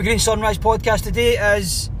Green Sunrise podcast. Today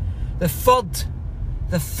is the 3rd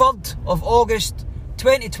of August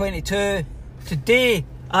 2022. Today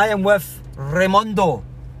I am with Raimundo.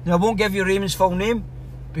 Now I won't give you Raymond's full name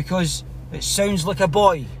because it sounds like a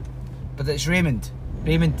boy, but it's Raymond.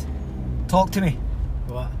 Raymond, talk to me.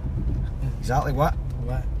 What? Exactly what?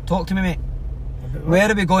 What? Talk to me, mate. Where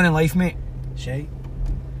are we going in life, mate? Shite.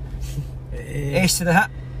 S to the hit.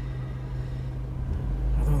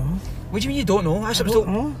 I don't know. What do you mean you don't know? That's I don't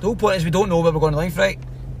know. The whole point is we don't know where we're going in life, right?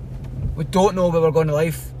 We don't know where we're going in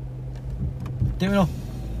life. Do we know?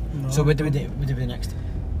 No, So what do we do next?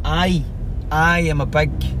 I am a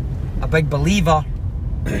big believer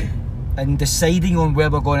in deciding on where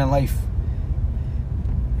we're going in life.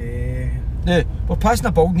 Now, we're passing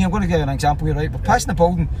a building here. I'm going to give you an example here, right? We're passing a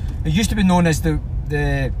building. It used to be known as the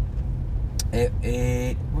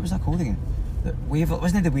what was that called again?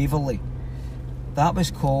 Wasn't it the Waverley? That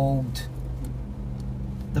was called.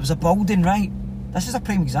 There was a building, right? This is a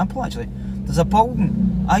prime example, actually. There's a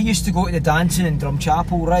building. I used to go to the dancing in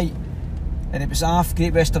Drumchapel, right? And it was off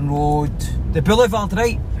Great Western Road, the Boulevard,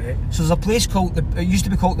 right? So there's a place called it used to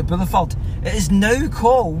be called the Boulevard. It is now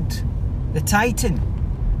called the Titan,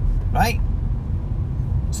 right?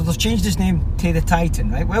 So they've changed its name to the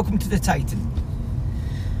Titan, right? Welcome to the Titan.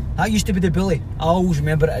 That used to be the Billy. I always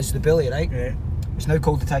remember it as the Billy, right? Yeah. It's now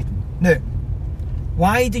called the Titan. Now,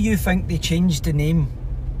 why do you think they changed the name?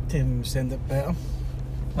 To send it better.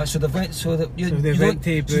 Well, so they've went so that you So they've went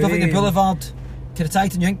to so the Boulevard to the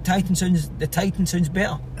Titan. You think the Titan sounds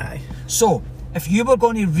better? Aye. So if you were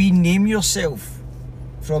going to rename yourself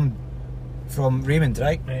from Raymond,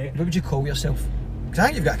 right? Right. What would you call yourself? Because I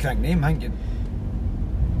think you've got a crank name, haven't you?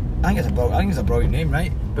 I think it's a brilliant name,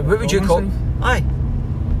 right? But what would you call? Aye.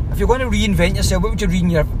 If you're going to reinvent yourself, what would you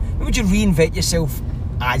reinvent yourself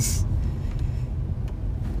as?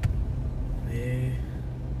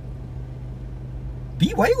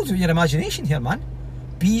 Be wild with your imagination here, man.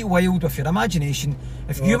 Be wild with your imagination.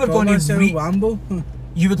 If you were going to Rambo,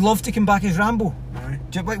 you would love to come back as Rambo. aye.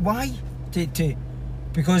 Why?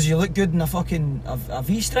 Because you look good in a fucking a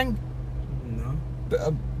V-string? No.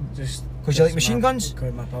 But Just because you like machine guns?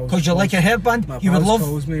 Because you like a hairband? My You would pals love.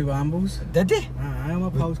 calls me Rambos. Did they? Aye, my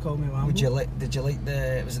pals call me Rambo. Did you like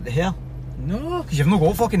the? Was it the hair? No. Because you've not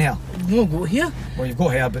got fucking hair. No, go here. Well, you've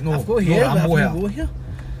got hair, but no. I've got hair, no but Rambo I've hair. not got here.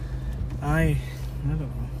 Aye. I don't know.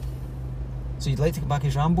 So you'd like to come back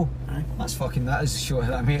as Rambo? Aye. That is sure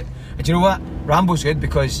that, mate. And do you know what? Rambo's good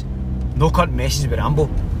because no cunt messes with Rambo.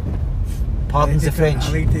 Pardons the French.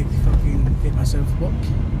 I like to fucking make myself work.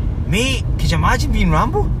 Mate, could you imagine being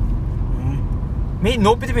Rambo? Aye. Mate,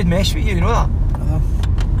 nobody would mess with you, you know that?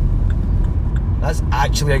 That's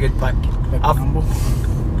actually a good pick. Big Rambo.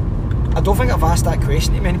 I don't think I've asked that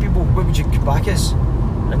question to many people. What would you come back as?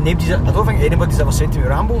 And I don't think anybody's ever said to me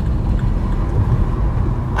Rambo.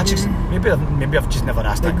 Maybe I've just never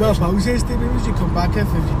asked that Like my question. pal says to me, would you come back if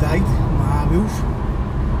you died? Nah, a wolf.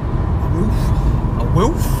 A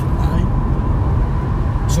wolf?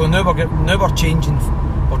 Aye. So now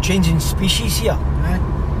we're changing species here. Aye.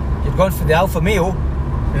 You're going for the alpha male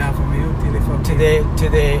The alpha male to the fucking... to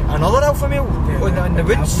the another alpha male in the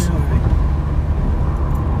woods.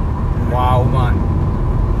 Wow,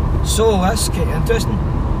 man. So that's quite interesting.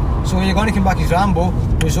 So you're going to come back as Rambo,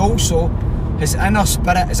 who's also his inner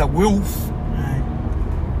spirit is a wolf. Aye.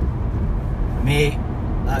 Mate,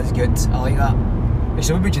 that's good. I like that.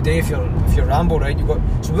 So what would you do if you're Rambo, right?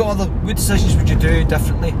 So what decisions would you do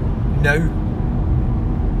differently now?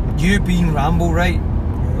 You being Rambo, right?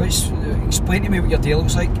 Let's explain to me what your day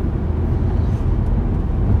looks like.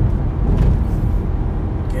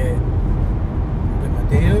 Get my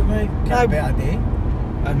day out, right? Get Aye. a better day.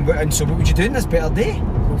 And so what would you do in this better day?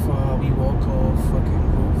 Go for a wee walk or fucking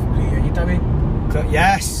go for a eat-away.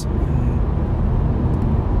 Yes.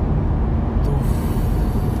 Don't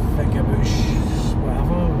think about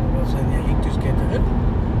whatever, what's in there, you just get it out.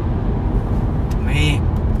 Mate,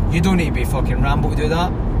 you don't need to be fucking Rambo to do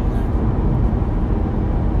that.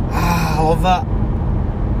 Ah, I love that.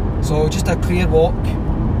 So just a clear walk.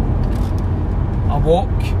 A walk.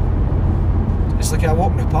 It's like a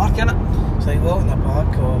walk in the park, innit? It's like walking in the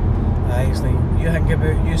park, or it's like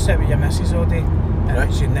you sit with your missus all day, and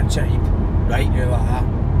Right. she nips your hip. Right. You're like,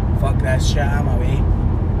 fuck this shit, I'm away.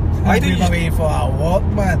 Why don't I'm you away for a walk,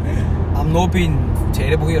 man? I'm not being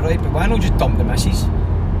terrible here, right? But why not just dump the missus?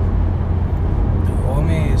 Oh,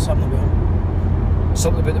 mate, it's something about him.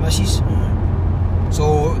 Something about the missus. Aye.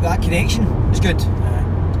 So that connection is good. Aye.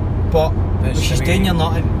 But when she's away- doing your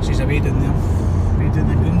nothing. She's away down there. Away down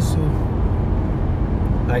the goons, so...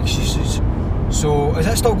 Like she's so is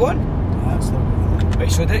that still going? That's the... Right,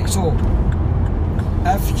 so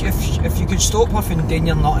If you could stop her from doing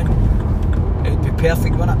your nutting, it would be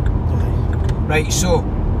perfect, wouldn't it? Right, so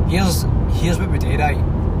here's what we do, right?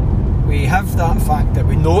 We have that fact that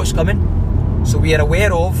we know it's coming, so we are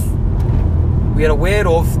aware of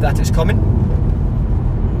that it's coming,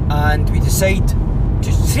 and we decide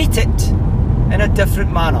to treat it in a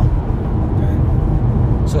different manner.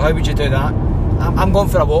 So how would you do that? I'm going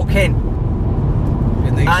for a walk, Ken.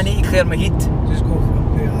 Nice. I need to clear my head. Just go for a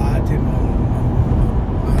bit of that to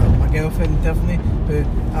my girlfriend, definitely. But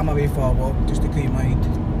I'm away for a walk just to clear my head.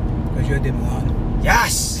 Because you're doing that.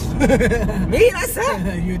 Yes! Me, that's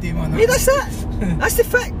it! You do man. Me, that's it! That's the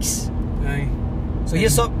fix! Aye. So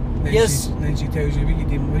here's up. Then she tells you what you're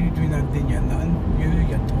doing that doing your nothing.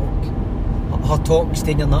 Your talk. Her talk,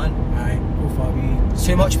 staying your nothing. Aye, go for a wee.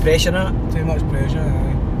 Too much pressure in it. Too much pressure,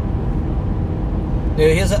 aye. Now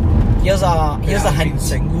here's a hint.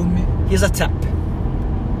 Single, mate. Here's a tip.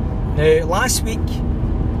 Now last week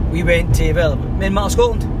we went to Main Market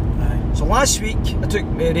Scotland. Aye. So last week I took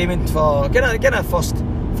Raymond for getting a first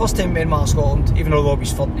time Main Market Scotland, even though it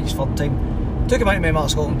was his third time. Took him out to Main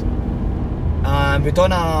Market Scotland, and we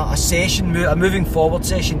done a session, a moving forward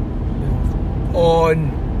session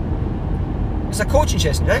on. It's a coaching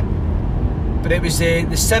session, right? But it was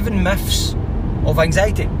the 7 myths of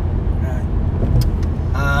anxiety.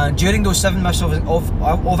 And during those 7 myths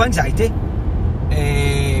of anxiety,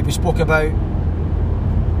 we spoke about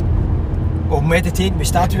meditating. We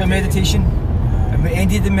started with meditation, and we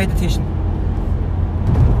ended in meditation.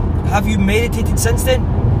 Have you meditated since then?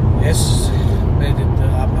 Yes, I did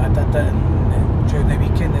that during the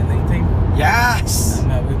weekend at night time. Yes!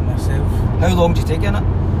 I'm out with myself. How long did you take in it?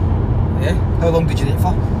 Yeah? How long did you do it for?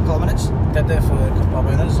 A couple of minutes? Did it for a couple of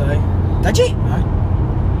minutes, aye. Did you? Aye.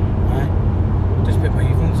 Just put my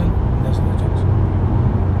earphones in and listen to the jokes.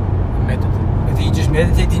 And meditate. You just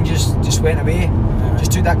meditated and just went away? Aye.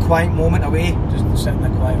 Just took that quiet moment away? Just sit in a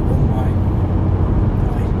quiet room, aye.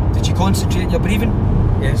 Did you concentrate on your breathing?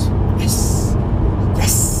 Yes. Yes!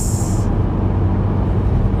 Yes!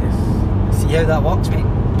 Yes. See how that works, mate?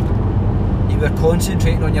 You were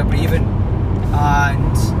concentrating on your breathing,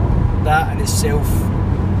 and that in itself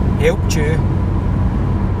helped you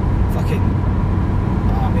fucking...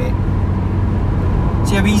 mate.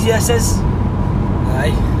 See how easy this is?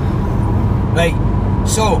 Aye. Right,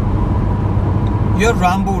 so you're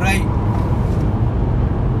Rambo, right?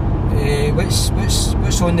 What's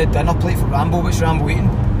on the dinner plate for Rambo? What's Rambo eating?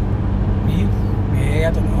 Me? Yeah,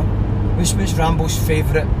 I don't know. What's Rambo's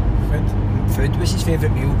favourite food? What's his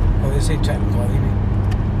favourite meal? Oh, they say chicken curry,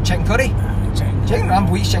 mate. Chicken curry? Chicken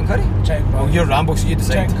Rambo eats chicken curry? Chicken curry. Oh, you're Rambo, so you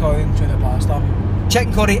decide. Chicken curry and tuna pasta, mate.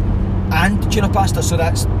 Chicken curry and tuna pasta, so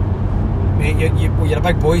that's... Mate, you're a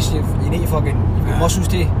big boy, so you need to fucking... You've got muscles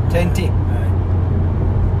to tend to. Aye.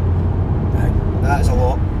 That is a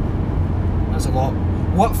lot. That's a lot.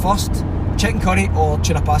 What first? Chicken curry or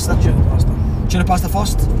tuna pasta? Tuna pasta. Tuna pasta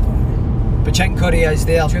first? But chicken curry is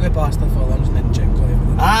there. Tuna pasta for lunch and then chicken curry for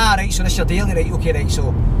lunch. Ah, right, so this is your daily, right, okay, right,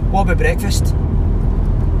 so what about breakfast?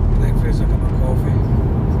 Breakfast, a cup of coffee.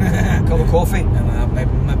 A cup of coffee? And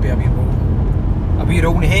maybe a wee roll. A wee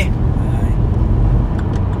roll in the hay? Aye.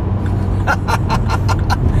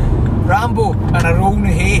 Rambo and a roll in the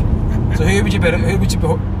hay. So who would you be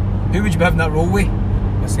having that roll with?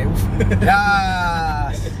 Myself.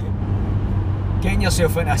 Yes! Getting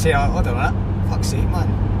yourself into a say, I don't know, fuck's sake, man.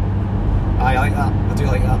 Aye, I like that. I do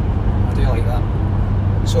like that. I do like that.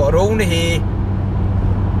 So a roll in the hay.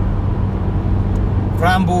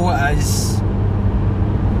 Rambo is...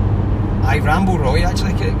 Aye, Rambo Roy,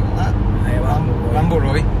 actually, could have got that. Aye, Rambo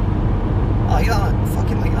Roy. I like that,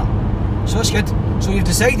 fucking like that. So that's good. So you've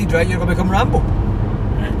decided, right, you're going to become Rambo.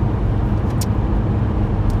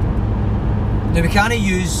 Now we can't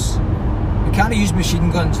use machine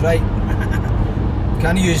guns, right? We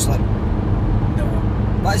can't use like... No.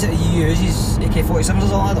 What is it he uses? AK-47s or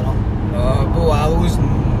something, I don't know. Bow arrows and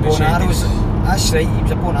Bow and arrows. machetes. That's right, he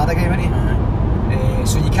was a bow and arrow guy, wasn't he?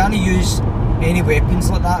 So you can't use any weapons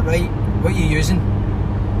like that, right? What are you using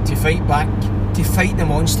to fight back, to fight the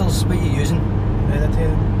monsters? What are you using?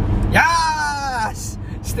 Meditating. Yes!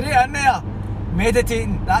 Straight in there!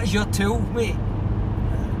 Meditating, that's your tool, mate.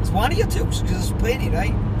 It's one of your tools, because there's plenty,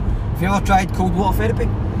 right? Have you ever tried cold water therapy?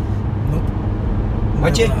 Nope.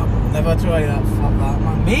 Would you? Never try that, fuck that,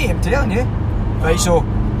 man. Mate, I'm telling you. Right, so,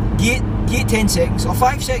 get 10 seconds, or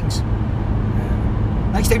 5 seconds.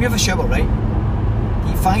 Next time you have a shower, right?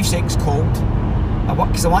 Get 5 seconds cold.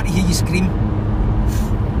 Because I want to hear you scream.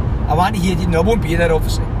 I want to hear you, no, I won't be there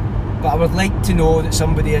obviously. But I would like to know that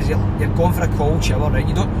somebody is, you're going for a cold shower, right?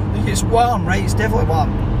 You don't, it's warm, right? It's definitely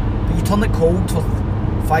warm. But you turn it cold for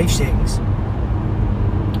 5 seconds.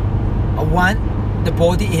 I want the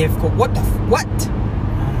body to have got what?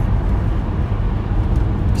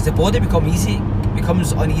 Because the body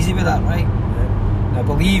becomes uneasy with that, right? And I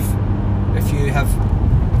believe if you have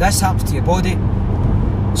this happens to your body,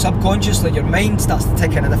 subconsciously your mind starts to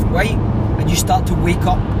tick in a different way, and you start to wake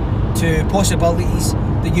up to possibilities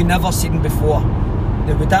that you never seen before.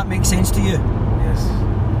 Now, would that make sense to you? Yes.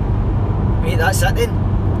 Mate, that's it then.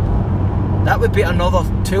 That would be another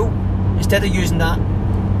tool. Instead of using that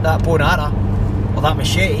bow and arrow or that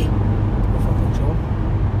machete,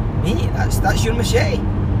 mate, that's your machete.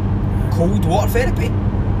 Cold water therapy.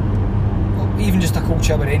 Well, even just a cold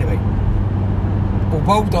shower anyway. We'll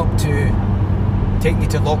build up to taking you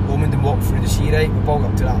to Loch Lomond and walk through the sea, right? We'll build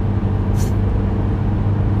up to that.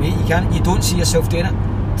 Mate, you don't see yourself doing it.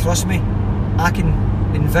 Trust me, I can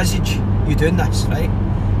envisage you doing this, right?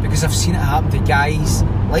 Because I've seen it happen to guys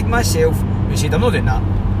like myself who said, I'm not doing that.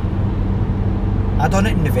 I done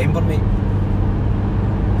it in November, mate.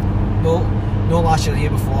 No last year, the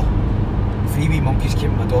year before. 3 wee monkeys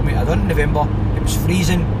came to my door, mate. I done it in November. It was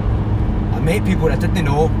freezing. I met people I didn't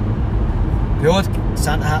know. The odd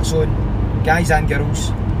Santa hats on, guys and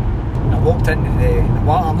girls. I walked into the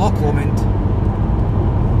Loch Lomond,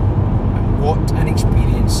 and what an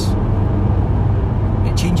experience.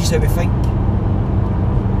 It changes how we think.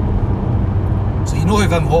 So you know who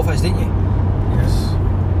Wim Hof is, don't you? Yes.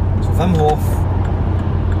 So Wim Hof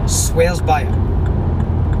swears by it.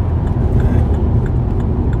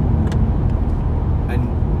 And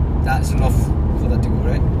that's enough for that to go,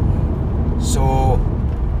 right? So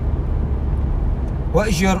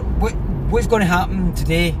what's going to happen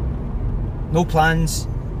today? No plans.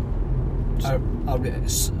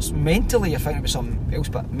 Mentally you're thinking about something else,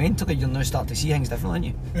 but mentally you'll now start to see things differently, aren't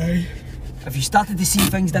you? Aye. Have you started to see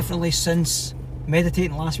things differently since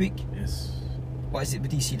meditating last week? Yes. What is it? What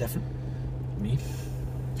do you see different? Me.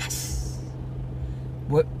 Yes.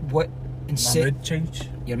 What? My mood changed.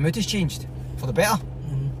 Your mood has changed for the better.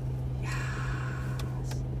 Yes.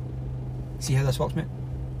 See how this works, mate?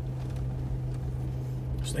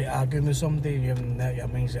 It's like arguing with somebody, your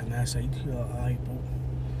mind's on their side. You're like, aye,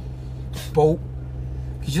 Bolt.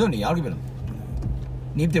 Because you don't need to argue with them.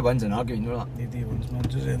 Nobody wins an argument, you know that. nobody wins, man.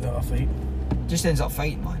 Just end up a fight. Just ends up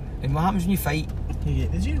fighting, man. And what happens when you fight? You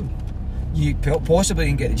get the jail. You possibly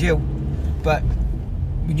can get to jail, but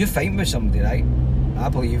when you're fighting with somebody, right, I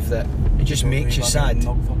believe that it just makes you sad.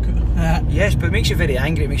 Yes, but it makes you very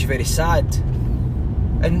angry, it makes you very sad.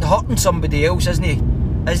 And hurting somebody else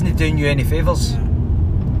isn't doing you any favours.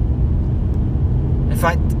 In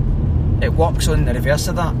fact, it works on the reverse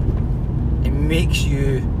of that. It makes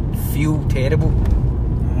you feel terrible.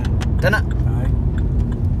 Doesn't it? Aye.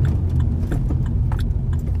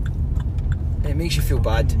 It makes you feel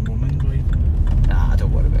bad. Woman, right? Nah,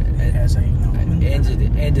 don't worry about it. It's like, no, At the end of the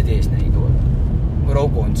day, it's night, don't worry. We're all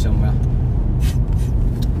going somewhere.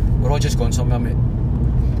 We're all just going somewhere, mate.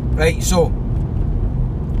 Right, so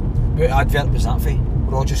what advert was that for?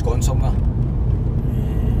 We're all just going somewhere.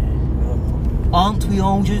 Aren't we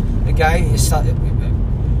all just... The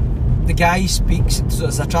guy speaks, so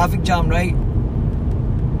there's a traffic jam, right?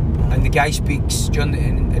 And the guy speaks during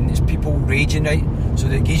and there's people raging, right? So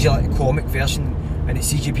they gives you like a comic version, and it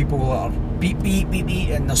sees you people that are beep beep beep beep,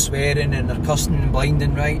 and they're swearing and they're cussing and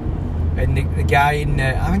blinding, right? And the guy in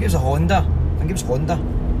I think it was a Honda. I think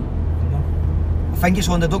it's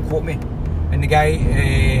Honda, don't quote me. And the guy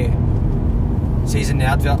says in the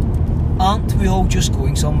advert, aren't we all just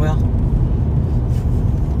going somewhere?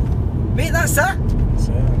 Mate, that's it.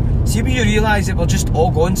 See, when you realise that we're just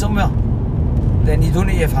all going somewhere, then you don't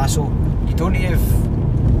need to have hassle. You don't need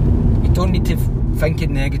to think it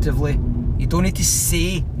negatively. You don't need to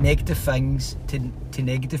say negative things to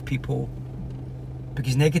negative people,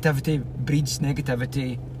 because negativity breeds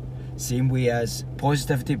negativity, same way as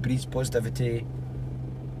positivity breeds positivity.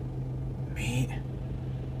 Mate,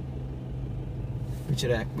 would you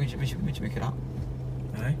make it up?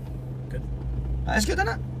 Aye, good. That is good, isn't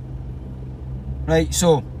it? Right,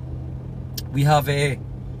 so we have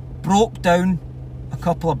broke down a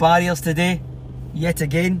couple of barriers today, yet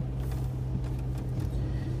again.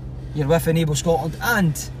 You're with Enable Scotland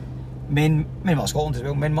and Men Matter Scotland as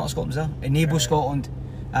well. Men Matter Scotland's there. Enable Scotland,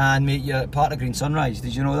 and mate, you're part of Green Sunrise.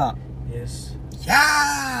 Did you know that? Yes.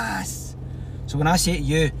 Yes. So when I say to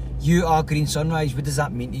you, you are Green Sunrise, what does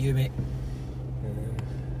that mean to you, mate?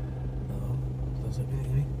 No, does it mean to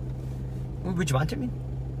me? What would you want it to mean?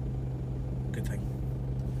 Good thing.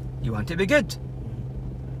 You want it to be good.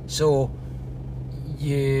 So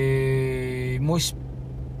when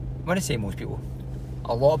I say most people,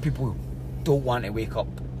 a lot of people don't want to wake up.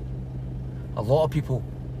 A lot of people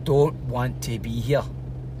don't want to be here,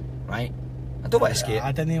 right? I don't want to escape.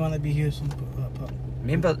 I didn't want to be here. But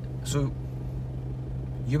Remember, so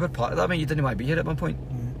you were part of that, mate. You didn't want to be here at one point.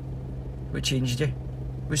 What changed you?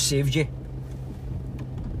 What saved you?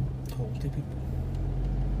 Talk to people.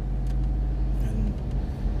 And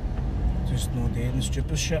just no doing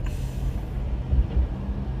stupid shit.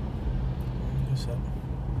 That's it.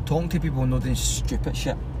 Talking to people and not doing stupid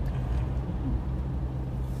shit.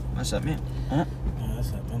 That's it, mate. Yeah, that's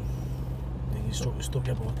it, man. Then you stop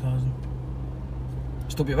your broadcasting.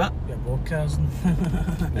 Stop your what? Your broadcasting.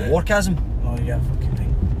 Warcasm? Oh, yeah, fucking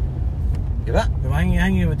thing. You what? The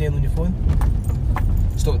hang you were doing on your phone.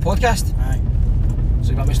 Stop the podcast? Aye.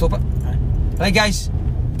 So you want me to stop it? Aye. Right, guys.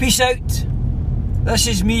 Peace out. This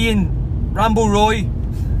is me and Rambo Roy.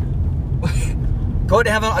 Got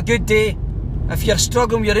to have a good day. If you're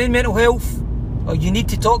struggling with your own mental health or you need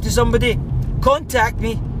to talk to somebody, contact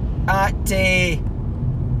me at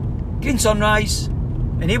Green Sunrise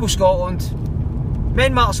in Able, Scotland.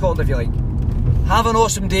 Men Matter Scotland if you like. Have an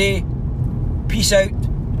awesome day. Peace out.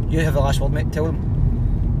 You have the last word, mate. Tell them.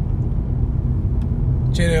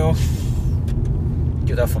 Cheerio.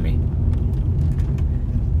 Good enough for me.